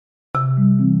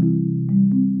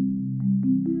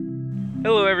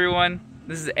Hello everyone,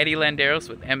 this is Eddie Landeros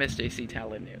with MSJC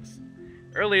Talon News.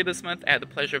 Earlier this month, I had the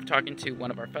pleasure of talking to one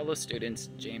of our fellow students,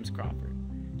 James Crawford.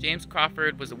 James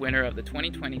Crawford was the winner of the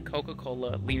 2020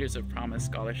 Coca-Cola Leaders of Promise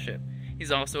Scholarship.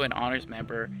 He's also an honors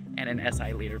member and an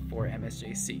SI leader for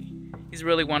MSJC. He's a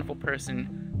really wonderful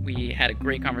person. We had a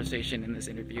great conversation in this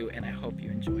interview, and I hope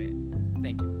you enjoy it.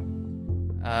 Thank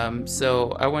you.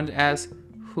 So I wanted to ask,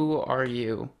 who are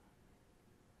you?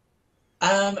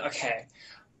 Okay.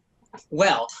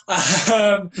 Well,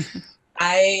 my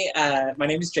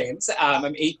name is James.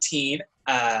 I'm 18.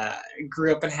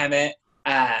 Grew up in Hemet.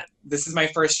 This is my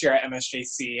first year at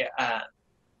MSJC,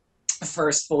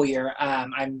 first full year.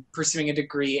 I'm pursuing a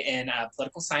degree in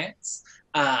political science,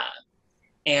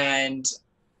 and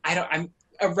I'm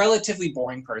a relatively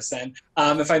boring person.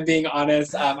 If I'm being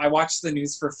honest, I watch the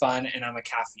news for fun, and I'm a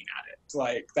caffeine addict.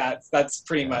 Like that's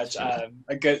pretty much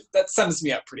Gotcha. that sums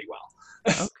me up pretty well.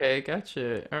 Okay,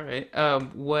 gotcha. All right.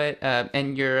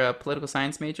 And you're a political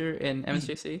science major in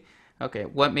MSJC? Okay,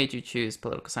 what made you choose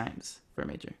political science for a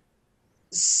major?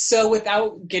 So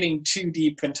without getting too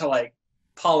deep into like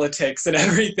politics and That's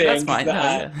everything, because fine. No,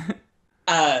 yeah.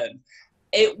 uh,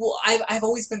 I've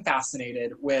always been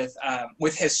fascinated with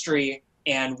history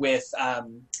and with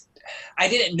I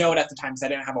didn't know it at the time because I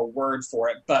didn't have a word for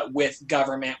it, but with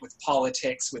government, with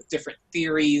politics, with different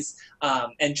theories,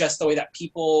 and just the way that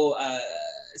people,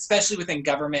 especially within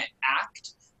government,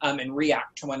 act and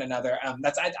react to one another.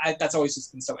 That's always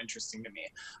just been so interesting to me.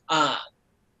 Uh,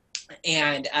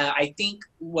 and I think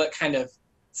what kind of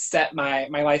set my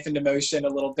life into motion a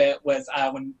little bit was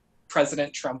when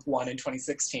President Trump won in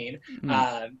 2016.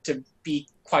 Mm, To be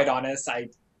quite honest, I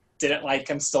didn't like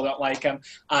him, still don't like him.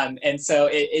 And so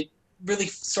it really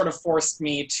sort of forced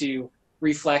me to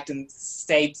reflect and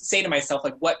say to myself,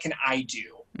 like, what can I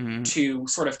do mm, to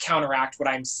sort of counteract what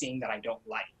I'm seeing that I don't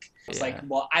like? I was like, yeah.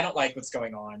 well, I don't like what's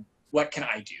going on. What can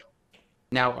I do?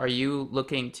 Now, are you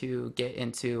looking to get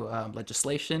into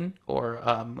legislation or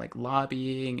like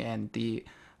lobbying and the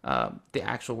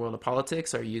actual world of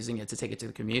politics? Or are you using it to take it to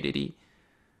the community?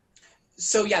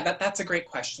 So yeah, that's a great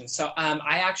question. So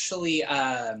I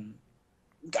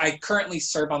currently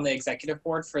serve on the executive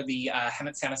board for the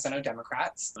Hemet San Jacinto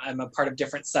Democrats. I'm a part of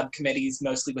different subcommittees,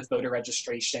 mostly with voter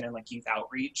registration and like youth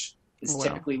outreach is Well,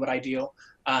 typically what I do.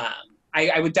 Um,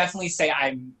 I would definitely say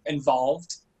I'm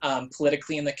involved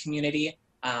politically in the community.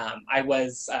 I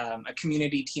was a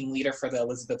community team leader for the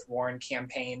Elizabeth Warren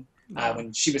campaign wow.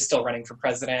 when she was still running for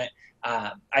president.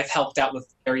 I've helped out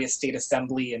with various state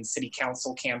assembly and city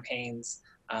council campaigns.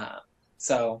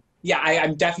 So yeah,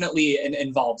 I'm definitely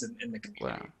involved in the Wow.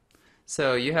 community.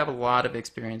 So you have a lot of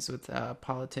experience with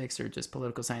politics or just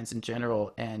political science in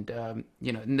general, and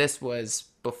and this was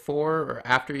before or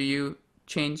after you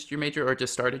changed your major, or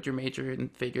just started your major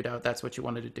and figured out that's what you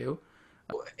wanted to do.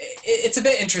 It's a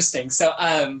bit interesting. So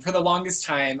for the longest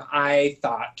time, I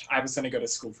thought I was going to go to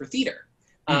school for theater.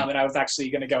 Mm. And I was actually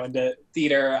going to go into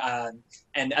theater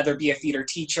and either be a theater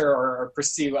teacher or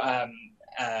pursue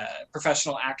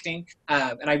professional acting.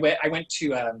 And I went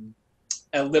to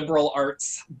a liberal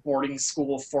arts boarding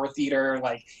school for theater.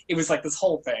 Like it was like this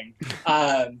whole thing.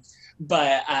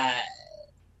 But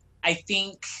I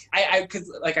think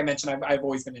because like I mentioned, I've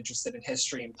always been interested in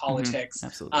history and Hmm. politics,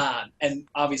 Absolutely. and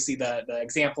obviously the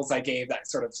examples I gave that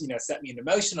sort of set me into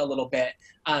motion a little bit.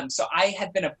 So I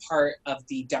had been a part of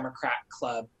the Democrat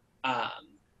Club um,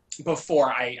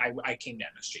 before I came to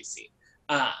MSJC,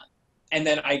 and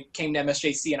then I came to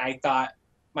MSJC and I thought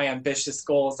my ambitious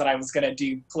goals that I was going to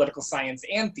do political science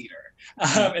and theater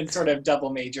Hmm. and sort of double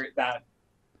major that.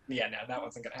 Yeah, no, that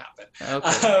wasn't going to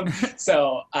Okay. happen.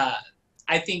 So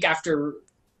I think after,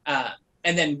 uh,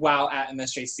 and then while at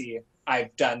MSJC,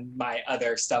 I've done my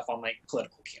other stuff on like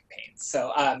political campaigns.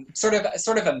 So sort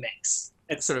of a mix.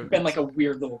 It's Sort of been like mix. a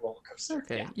weird little roller coaster.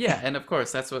 Yeah. Okay. Yeah, and of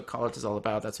course that's what college is all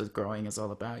about. That's what growing is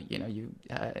all about. You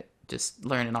just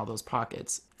learn in all those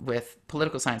pockets. With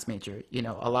political science major,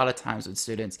 a lot of times with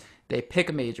students, they pick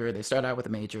a major, they start out with a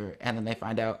major, and then they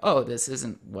find out, oh, this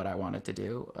isn't what I wanted to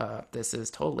do. This is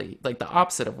totally like the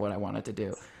opposite of what I wanted to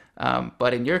do.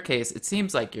 But in your case, it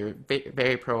seems like you're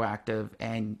very proactive,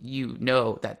 and you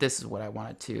know that this is what I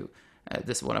wanted to,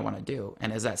 this is what I want to do.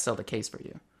 And is that still the case for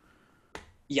you?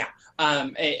 Yeah.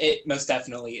 It most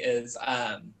definitely is.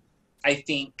 I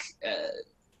think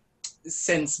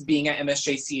since being at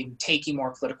MSJC and taking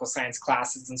more political science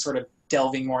classes and sort of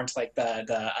delving more into like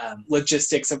the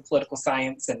logistics of political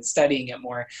science and studying it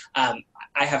more,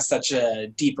 I have such a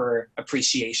deeper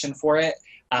appreciation for it.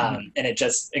 Mm-hmm. And it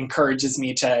just encourages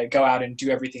me to go out and do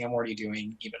everything I'm already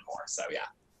doing even more. So yeah.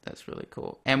 That's really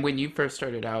cool. And when you first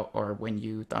started out, or when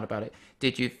you thought about it,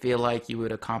 did you feel like you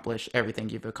would accomplish everything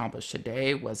you've accomplished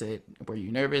today? Were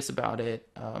you nervous about it?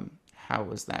 How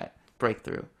was that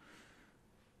breakthrough?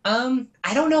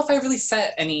 I don't know if I really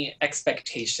set any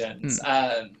expectations.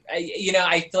 Mm,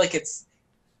 I feel like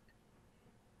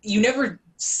you never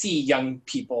see young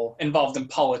people involved in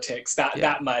politics yeah.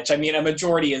 that much. I mean, a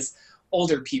majority is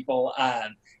older people,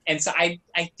 and so I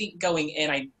think going in,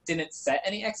 I didn't set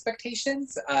any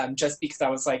expectations, just because I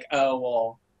was like, oh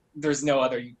well, there's no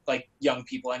other like young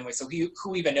people anyway. So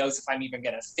who even knows if I'm even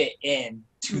gonna fit in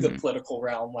to the Mm, political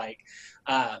realm? Like,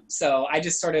 so I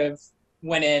just sort of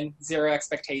went in zero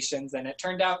expectations, and it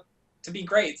turned out to be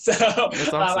great. So that's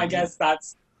I awesome. Yeah. guess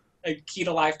that's a key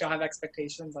to life. Don't have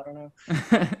expectations. I don't know.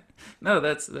 No,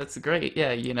 that's great.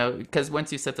 Yeah, because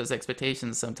once you set those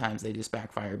expectations, sometimes they just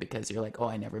backfire because you're like, oh,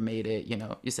 I never made it.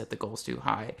 You set the goals too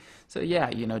high. So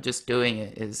yeah, just doing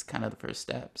it is kind of the first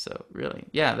step. So really,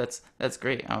 yeah, that's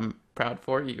great. I'm proud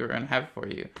for you and happy for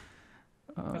you.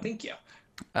 Well, Um, thank you.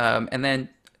 and then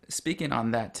speaking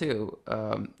on that too,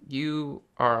 you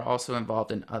are also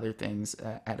involved in other things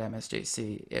at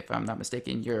MSJC. If I'm not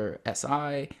mistaken, you're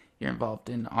SI. You're involved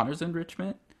in honors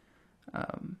enrichment.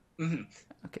 Um, Hmm.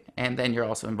 Okay, and then you're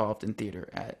also involved in theater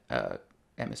at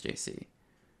MSJC.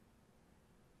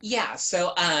 Yeah,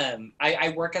 so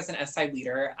I work as an SI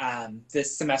leader.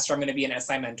 This semester, I'm going to be an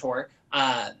SI mentor.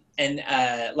 And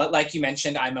like you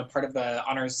mentioned, I'm a part of the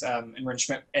honors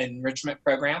enrichment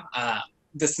program.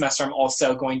 This semester, I'm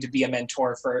also going to be a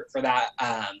mentor for that.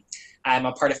 I'm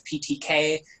a part of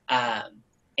PTK.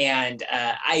 And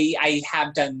I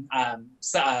have done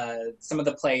some of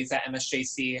the plays at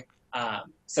MSJC.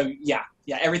 So yeah,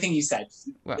 everything you said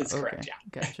Wow. is Okay. correct.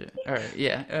 Yeah. Gotcha. All right.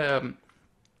 Yeah.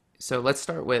 So let's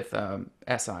start with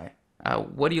SI.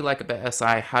 What do you like about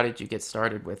SI? How did you get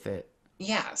started with it?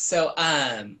 Yeah, so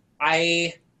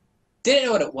I didn't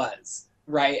know what it was,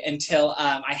 right, until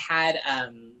I had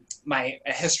my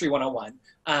History 101,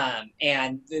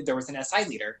 and there was an SI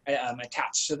leader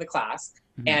attached to the class,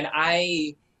 Hmm. and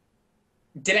I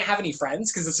didn't have any friends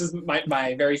because this was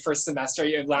my very first semester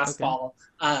last Okay. fall,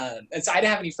 and so I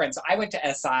didn't have any friends. So I went to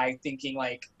SI thinking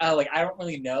like, oh, like I don't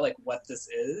really know like what this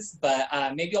is, but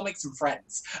maybe I'll make some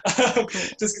friends, Cool.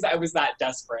 just because I was that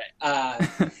desperate.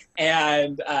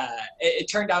 And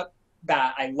it turned out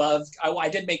that I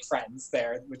did make friends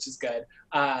there, which is good,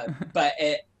 but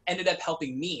it ended up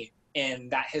helping me in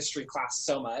that history class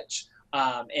so much.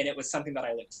 And it was something that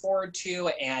I looked forward to.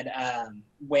 And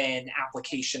when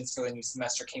applications for the new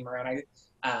semester came around,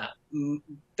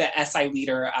 the SI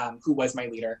leader, who was my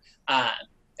leader,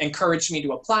 encouraged me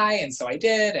to apply, and so I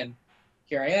did, and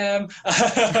here I am.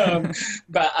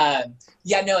 But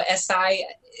yeah, no, SI,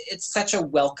 it's such a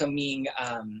welcoming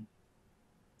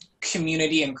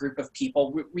community and group of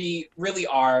people. We really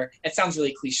are, it sounds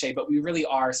really cliche, but we really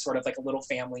are sort of like a little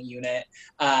family unit.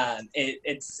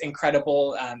 It's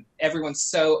incredible. Everyone's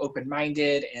so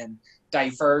open-minded and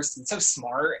diverse and so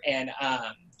smart, and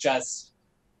just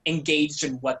engaged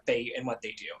in what they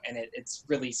do. And it's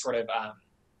really sort of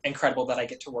incredible that I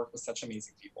get to work with such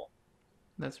amazing people.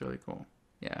 That's really cool.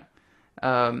 Yeah.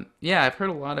 Yeah, I've heard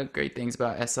a lot of great things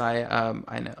about SI.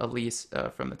 I know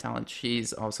Alyse from the Talon,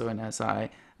 she's also an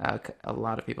SI. A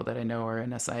lot of people that I know are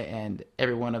in SI, and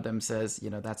every one of them says,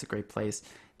 that's a great place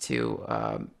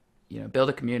to, build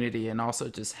a community and also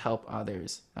just help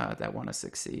others that want to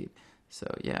succeed. So,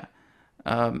 yeah.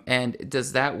 And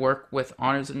does that work with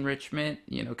honors enrichment?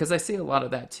 Because I see a lot of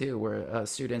that too, where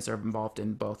students are involved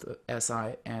in both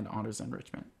SI and honors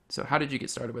enrichment. So, how did you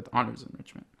get started with honors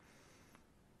enrichment?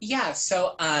 Yeah,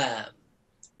 so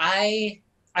I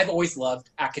I've always loved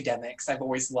academics.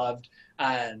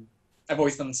 Um, I've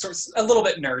always been sort of a little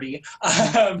bit nerdy,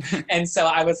 and so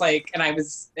I was like, and I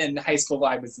was in high school.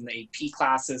 I was in the AP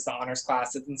classes, the honors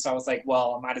classes, and so I was like,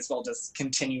 well, I might as well just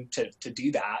continue to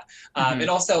do that. Hmm. And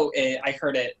also, I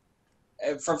heard it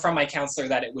from my counselor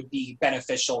that it would be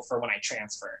beneficial for when I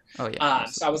transfer. Oh yeah, So I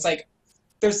absolutely. was like,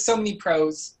 there's so many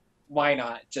pros. Why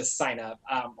not just sign up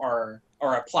or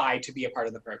apply to be a part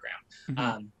of the program? Hmm.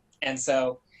 Um, and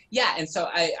so yeah, and so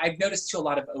I've noticed too a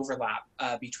lot of overlap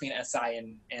between SI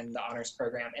and the honors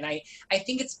program, and I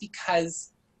think it's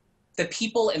because the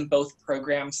people in both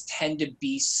programs tend to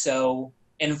be so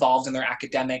involved in their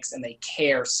academics, and they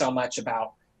care so much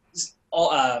about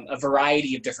a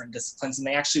variety of different disciplines, and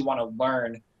they actually want to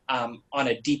learn on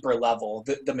a deeper level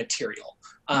the material.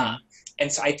 Um, Mm.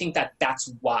 and so I think that that's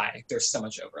why there's so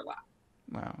much overlap.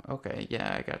 Wow. Okay.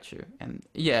 Yeah, I got you. And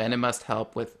yeah, and it must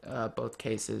help with both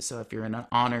cases. So if you're in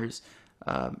honors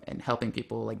and helping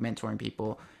people, like mentoring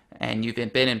people, and you've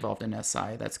been involved in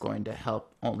SI, that's going to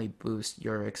help only boost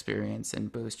your experience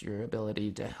and boost your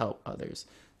ability to help others.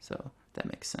 So that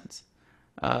makes sense.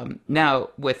 Now,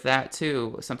 with that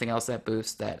too, something else that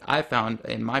boosts that I found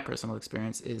in my personal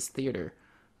experience is theater.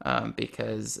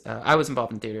 Because I was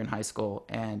involved in theater in high school,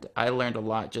 and I learned a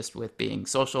lot just with being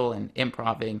social and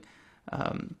improving.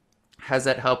 Has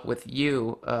that helped with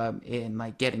you in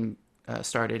like getting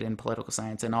started in political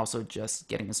science, and also just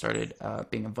getting started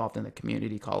being involved in the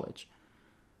community college?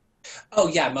 Oh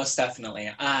yeah, most definitely.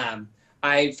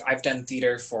 I've done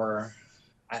theater for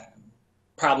uh,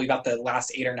 probably about the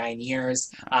last 8 or 9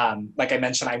 years. Like I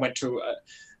mentioned, I went to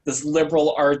this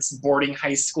liberal arts boarding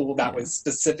high school that Yeah. was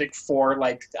specific for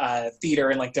like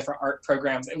theater and like different art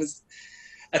programs. It was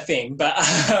a thing, but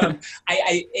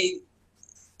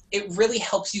it really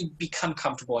helps you become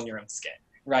comfortable in your own skin,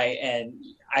 right? And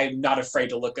I'm not afraid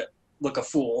to look a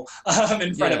fool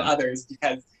in front of Yeah. others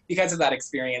because of that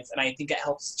experience. And I think it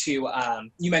helps to.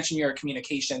 You mentioned your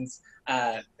communications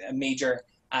major,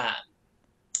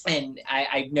 and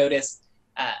I've noticed.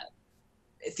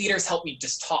 Theaters help me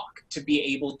just talk, to be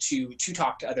able to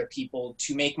talk to other people,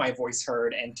 to make my voice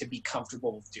heard, and to be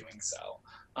comfortable with doing so.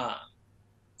 Um,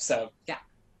 so yeah.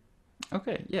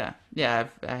 Okay. Yeah. Yeah.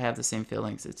 I have the same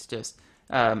feelings. It's just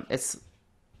it's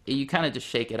you kind of just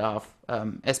shake it off,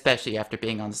 especially after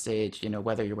being on stage. You know,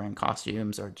 whether you're wearing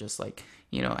costumes or just like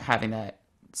having that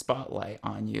spotlight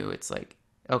on you. It's like,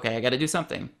 okay, I got to do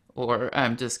something, or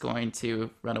I'm just going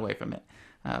to run away from it.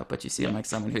 But you seem Yeah. like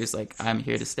someone who's like, I'm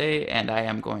here to stay, and I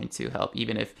am going to help,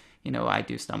 even if I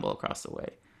do stumble across the way.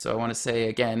 So I want to say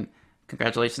again,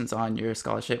 congratulations on your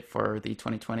scholarship for the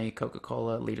 2020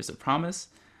 Coca-Cola Leaders of Promise.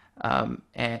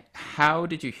 And how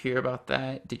did you hear about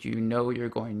that? Did you know you're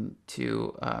going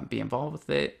to be involved with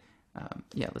it?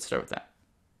 Yeah, let's start with that.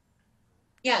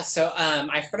 Yeah, so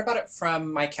I heard about it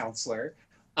from my counselor,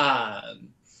 um,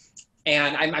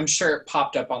 and I'm sure it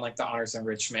popped up on like the Honors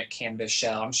Enrichment Canvas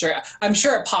shell. I'm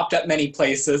sure it popped up many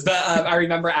places, but I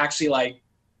remember actually like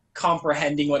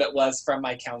comprehending what it was from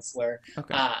my counselor,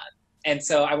 Okay. uh, and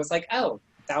so I was like, oh.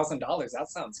 $1,000, that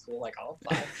sounds cool, like I'll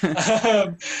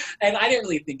apply. And I didn't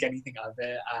really think anything of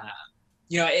it.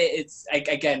 It's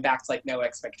again back to like no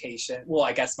expectation. Well,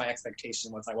 I guess my expectation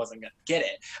was I wasn't gonna get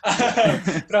it,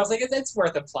 Yeah. but I was like, it's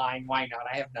worth applying. Why not?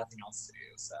 I have nothing else to do,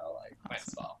 so like, might as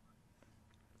Awesome. well.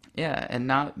 Yeah, and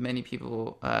not many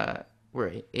people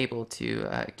were able to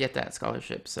get that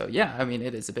scholarship. So yeah, I mean,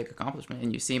 it is a big accomplishment,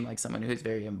 and you seem like someone who's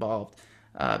very involved.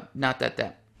 Not that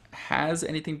that has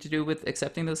anything to do with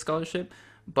accepting the scholarship,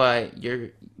 but you're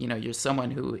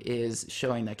someone who is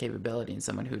showing that capability and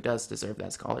someone who does deserve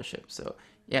that scholarship. So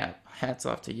yeah, hats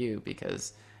off to you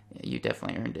because you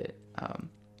definitely earned it.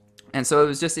 And so it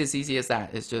was just as easy as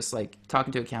that. It's just like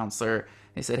talking to a counselor.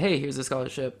 They said, "Hey, here's a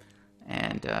scholarship,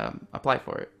 and apply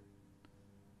for it."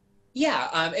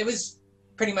 Yeah, it was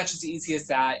pretty much as easy as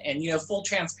that. And full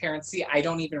transparency, I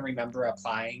don't even remember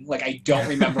applying. Like, I don't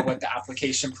remember what the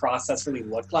application process really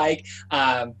looked like.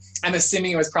 I'm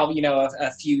assuming it was probably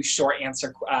a few short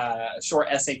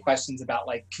essay questions about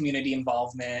like community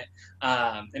involvement,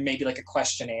 and maybe like a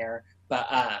questionnaire. But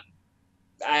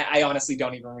I honestly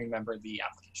don't even remember the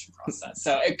application process.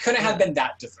 So it couldn't have Yeah. been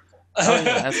that difficult. Oh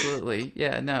yeah, absolutely.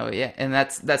 Yeah, no, yeah, and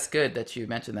that's good that you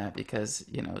mentioned that because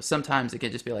sometimes it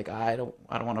can just be like I don't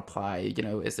want to apply.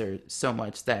 Is there so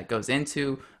much that goes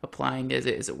into applying? Is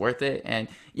it worth it? And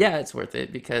yeah, it's worth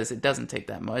it because it doesn't take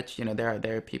that much.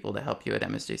 There are people to help you at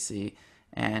MSJC,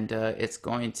 and it's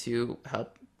going to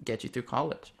help get you through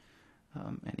college,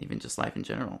 and even just life in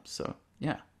general. So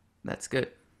yeah, that's good.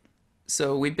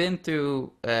 So we've been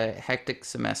through a hectic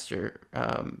semester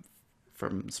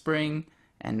from spring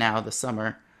and now the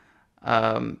summer.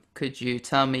 Could you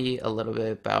tell me a little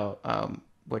bit about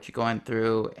what you're going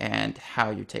through and how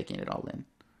you're taking it all in?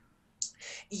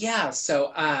 Yeah,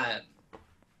 so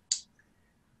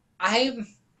I'm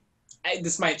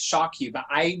this might shock you, but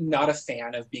I'm not a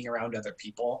fan of being around other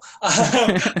people.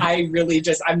 I'm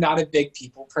not a big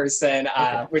people person,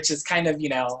 Okay. which is kind of,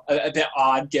 a bit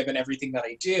odd given everything that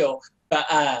I do, but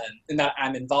and that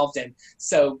I'm involved in.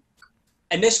 So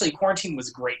initially, quarantine was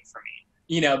great for me.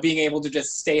 Being able to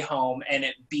just stay home and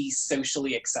it be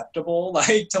socially acceptable,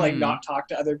 like to like Hmm. not talk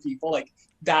to other people, like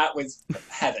that was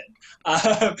heaven.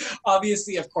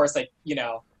 Obviously, of course, like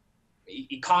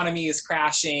economy is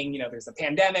crashing. There's a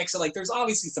pandemic, so like there's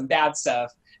obviously some bad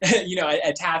stuff,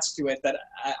 attached to it that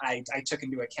I took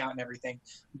into account and everything.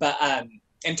 But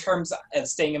in terms of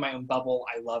staying in my own bubble,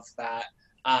 I love that.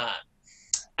 Uh,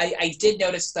 I did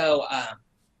notice though.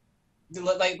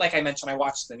 Like I mentioned, I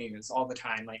watched the news all the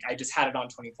time. Like I just had it on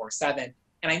 24/7,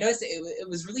 and I noticed it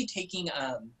was really taking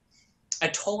a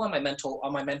toll on my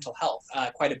mental health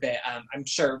quite a bit. I'm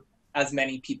sure, as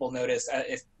many people notice,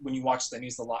 if when you watch the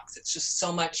news a lot, 'cause it's just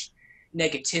so much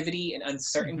negativity and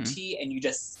uncertainty, and you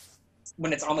just,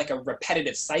 when it's on like a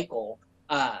repetitive cycle,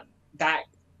 that,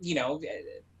 you know,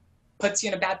 puts you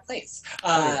in a bad place.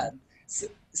 I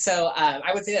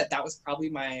would say that was probably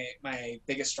my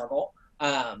biggest struggle,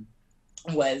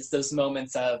 was those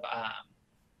moments of,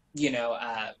 you know,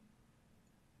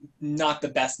 not the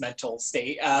best mental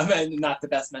state, and not the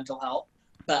best mental health.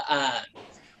 But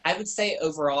I would say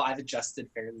overall I've adjusted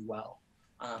fairly well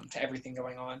to everything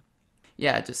going on.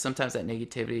 Yeah, just sometimes that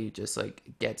negativity just like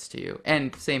gets to you.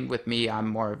 And same with me, I'm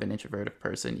more of an introverted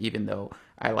person, even though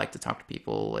I like to talk to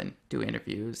people and do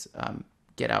interviews,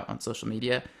 get out on social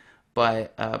media.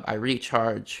 But I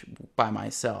recharge by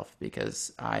myself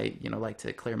because I, like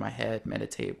to clear my head,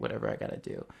 meditate, whatever I gotta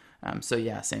do. So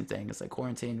yeah, same thing. It's like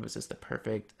quarantine was just the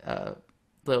perfect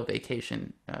little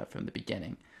vacation from the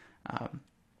beginning. Um,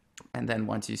 and then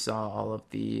once you saw all of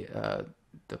the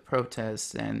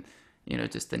protests and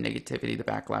just the negativity, the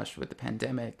backlash with the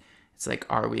pandemic, it's like,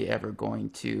 are we ever going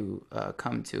to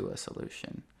come to a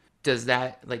solution? Does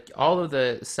that, like, all of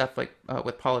the stuff, like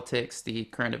with politics, the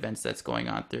current events that's going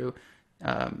on through,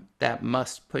 that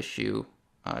must push you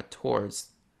towards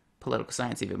political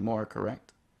science even more,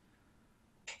 correct?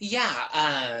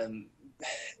 Yeah,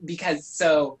 because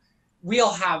so we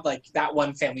all have like that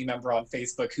one family member on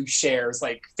Facebook who shares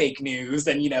like fake news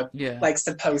and Yeah. likes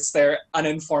to post their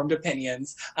uninformed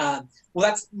opinions. Well,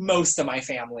 that's most of my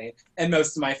family and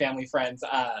most of my family friends.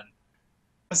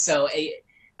 So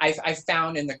I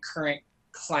found in the current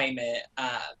climate,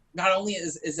 not only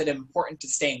is it important to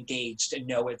stay engaged and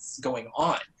know what's going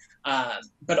on,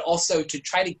 but also to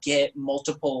try to get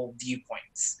multiple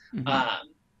viewpoints. Mm-hmm.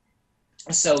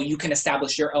 So you can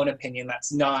establish your own opinion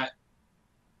that's not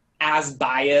as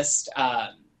biased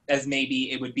as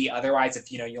maybe it would be otherwise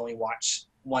if you only watch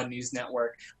one news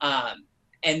network.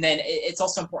 And then it's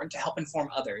also important to help inform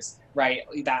others, right?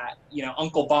 That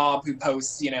Uncle Bob who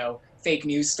posts fake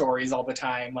news stories all the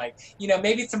time, like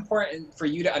maybe it's important for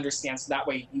you to understand, so that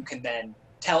way you can then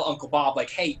tell Uncle Bob like,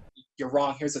 hey, you're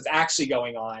wrong. Here's what's actually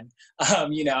going on.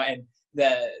 And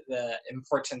the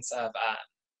importance of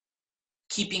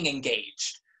keeping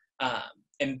engaged,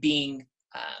 and being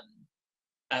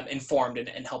informed,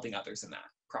 and helping others in that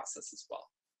process as well.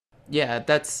 Yeah,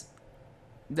 that's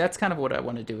kind of what I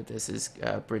want to do with this is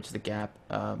bridge the gap,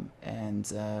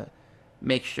 and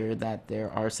make sure that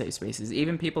there are safe spaces,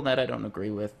 even people that I don't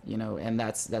agree with, and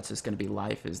that's just going to be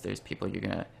life. Is there's people you're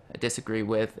going to disagree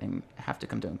with and have to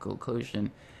come to a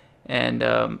conclusion, and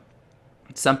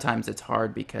sometimes it's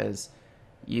hard because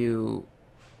you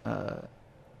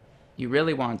you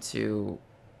really want to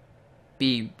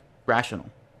be rational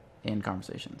in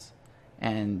conversations.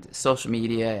 And social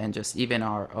media and just even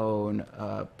our own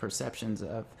perceptions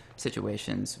of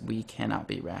situations, we cannot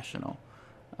be rational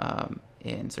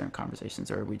in certain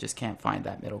conversations, or we just can't find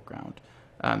that middle ground.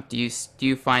 Do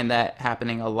you find that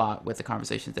happening a lot with the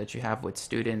conversations that you have with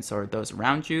students or those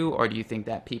around you, or do you think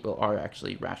that people are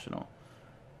actually rational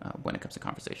when it comes to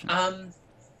conversation?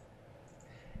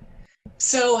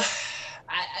 So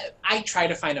I try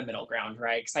to find a middle ground,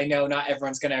 right? Because I know not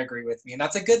everyone's going to agree with me, and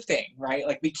that's a good thing, right?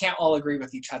 Like, we can't all agree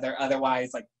with each other.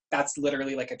 Otherwise, like, that's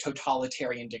literally like a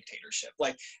totalitarian dictatorship.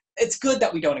 Like, it's good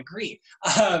that we don't agree.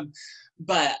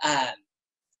 But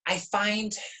I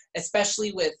find,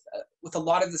 especially with a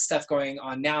lot of the stuff going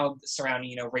on now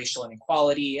surrounding, racial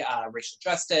inequality, racial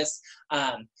justice,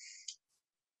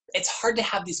 it's hard to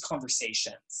have these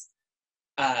conversations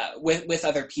with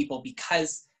other people,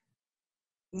 because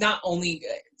not only,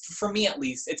 for me at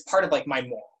least, it's part of like my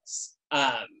morals.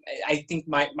 I think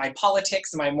my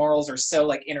politics and my morals are so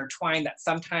like intertwined that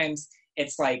sometimes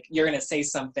it's like you're going to say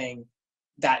something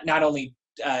that not only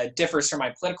differs from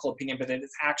my political opinion, but that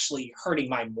it's actually hurting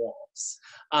my morals.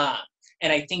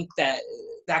 And I think that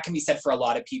can be said for a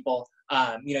lot of people.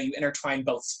 You intertwine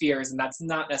both spheres, and that's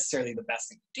not necessarily the best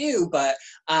thing to do, but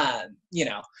and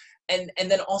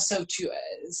then also to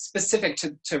specific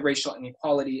to racial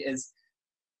inequality is,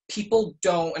 people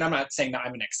don't, and I'm not saying that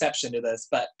I'm an exception to this,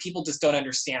 but people just don't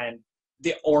understand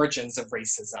the origins of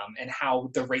racism and how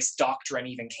the race doctrine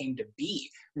even came to be,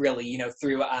 really,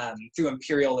 through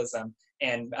imperialism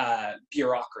and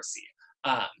bureaucracy.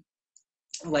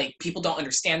 Like, people don't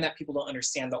understand that. People don't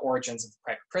understand the origins of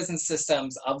private prison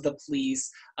systems, of the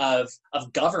police, of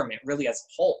government really as a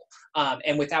whole.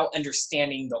 And without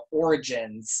understanding the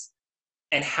origins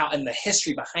and the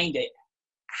history behind it,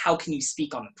 how can you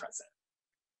speak on the present?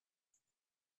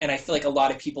 And I feel like a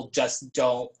lot of people just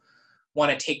don't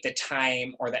want to take the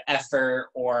time or the effort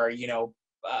or,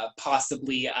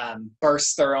 possibly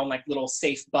burst their own like little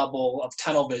safe bubble of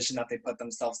tunnel vision that they put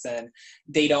themselves in.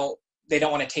 They don't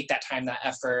want to take that time, that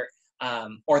effort,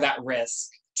 or that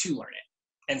risk to learn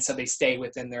it, and so they stay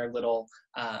within their little,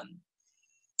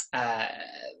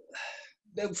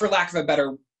 for lack of a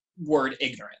better word,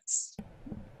 ignorance.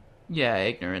 Yeah,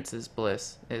 ignorance is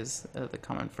bliss is the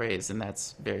common phrase, and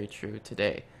that's very true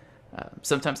today.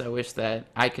 Sometimes I wish that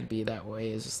I could be that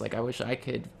way. It's just like I wish I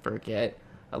could forget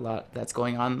a lot that's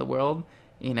going on in the world.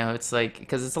 You know, it's like,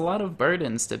 because it's a lot of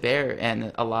burdens to bear,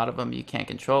 and a lot of them you can't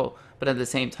control. But at the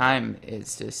same time,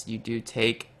 it's just you do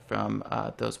take from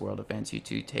those world events, you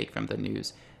do take from the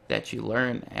news that you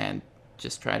learn, and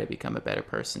just try to become a better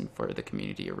person for the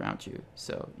community around you.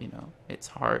 So, you know, it's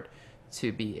hard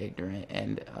to be ignorant,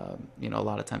 and you know, a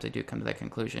lot of times I do come to that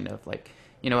conclusion of like,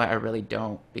 you know what, I really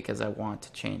don't, because I want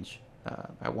to change.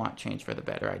 I want change for the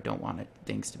better. I don't want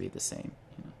things to be the same.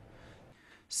 You know?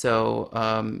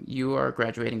 So you are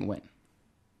graduating when?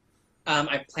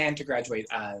 I plan to graduate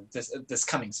this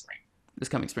coming spring. This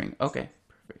coming spring. Okay,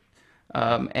 perfect.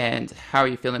 And how are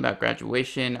you feeling about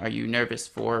graduation? Are you nervous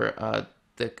for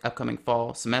the upcoming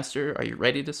fall semester? Are you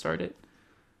ready to start it?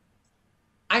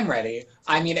 I'm ready.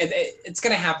 I mean, it's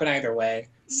going to happen either way.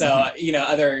 So, you know,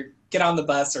 either get on the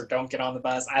bus or don't get on the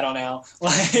bus. I don't know.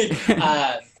 Like,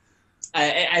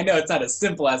 I know it's not as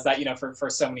simple as that, you know, for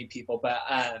so many people, but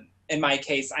in my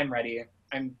case, I'm ready.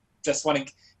 I'm just want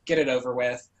to get it over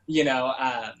with, you know,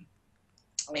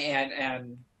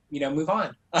 and you know, move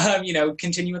on, you know,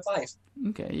 continue with life.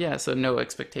 Okay, yeah, so no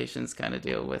expectations kind of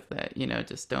deal with that, you know,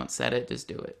 just don't set it, just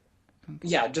do it. Okay.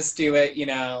 Yeah, just do it, you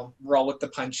know, roll with the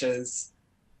punches,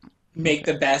 make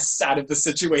the best out of the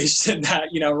situation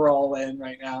that, you know, we're all in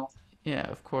right now.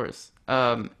 Yeah, of course.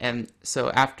 And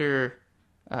so after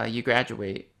you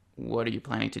graduate, what are you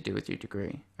planning to do with your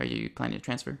degree? Are you planning to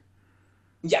transfer?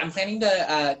 Yeah, I'm planning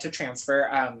to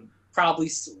transfer, probably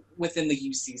within the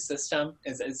UC system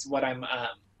is what I'm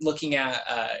looking at.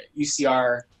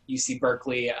 UCR, UC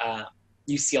Berkeley,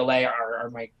 UCLA are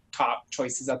my top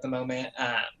choices at the moment.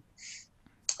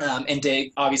 And to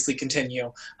obviously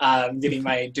continue getting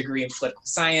my degree in political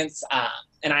science.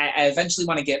 And I eventually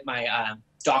want to get my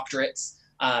doctorates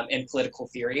in political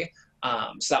theory,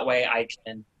 so that way I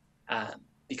can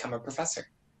become a professor.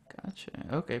 Gotcha.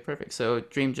 Okay, perfect. So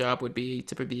dream job would be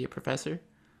to be a professor?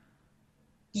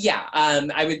 Yeah,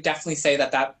 I would definitely say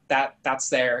that's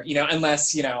there, you know,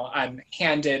 unless, you know, I'm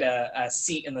handed a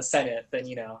seat in the Senate, then,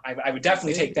 you know, I would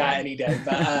definitely take that any day.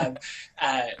 But,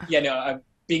 yeah, no,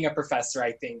 being a professor,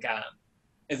 I think,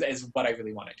 is what I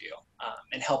really want to do,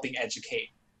 and helping educate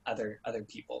other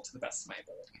people to the best of my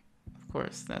ability. Of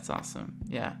course, that's awesome.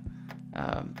 Yeah.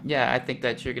 Yeah, I think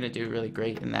that you're going to do really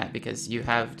great in that, because you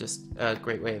have just a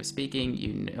great way of speaking.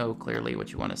 You know clearly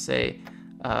what you want to say.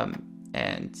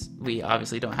 And we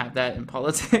obviously don't have that in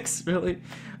politics, really,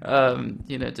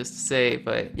 you know, just to say.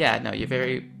 But yeah, no, you're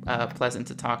very pleasant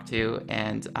to talk to,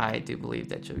 and I do believe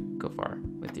that you'll go far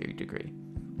with your degree.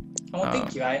 Oh,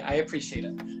 thank you. I appreciate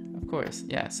it. Of course,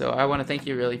 yeah. So I want to thank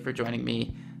you really for joining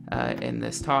me in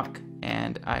this talk,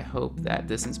 and I hope that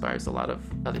this inspires a lot of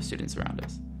other students around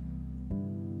us.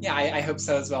 Yeah, I hope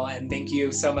so as well. And thank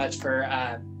you so much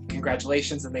for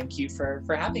congratulations, and thank you for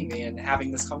having me and having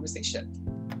this conversation.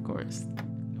 Of course.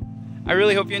 I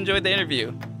really hope you enjoyed the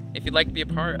interview. If you'd like to be a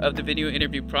part of the video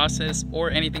interview process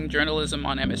or anything journalism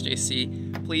on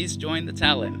MSJC, please join the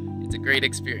Talon. It's a great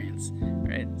experience. All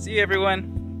right, see you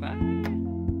everyone. Bye.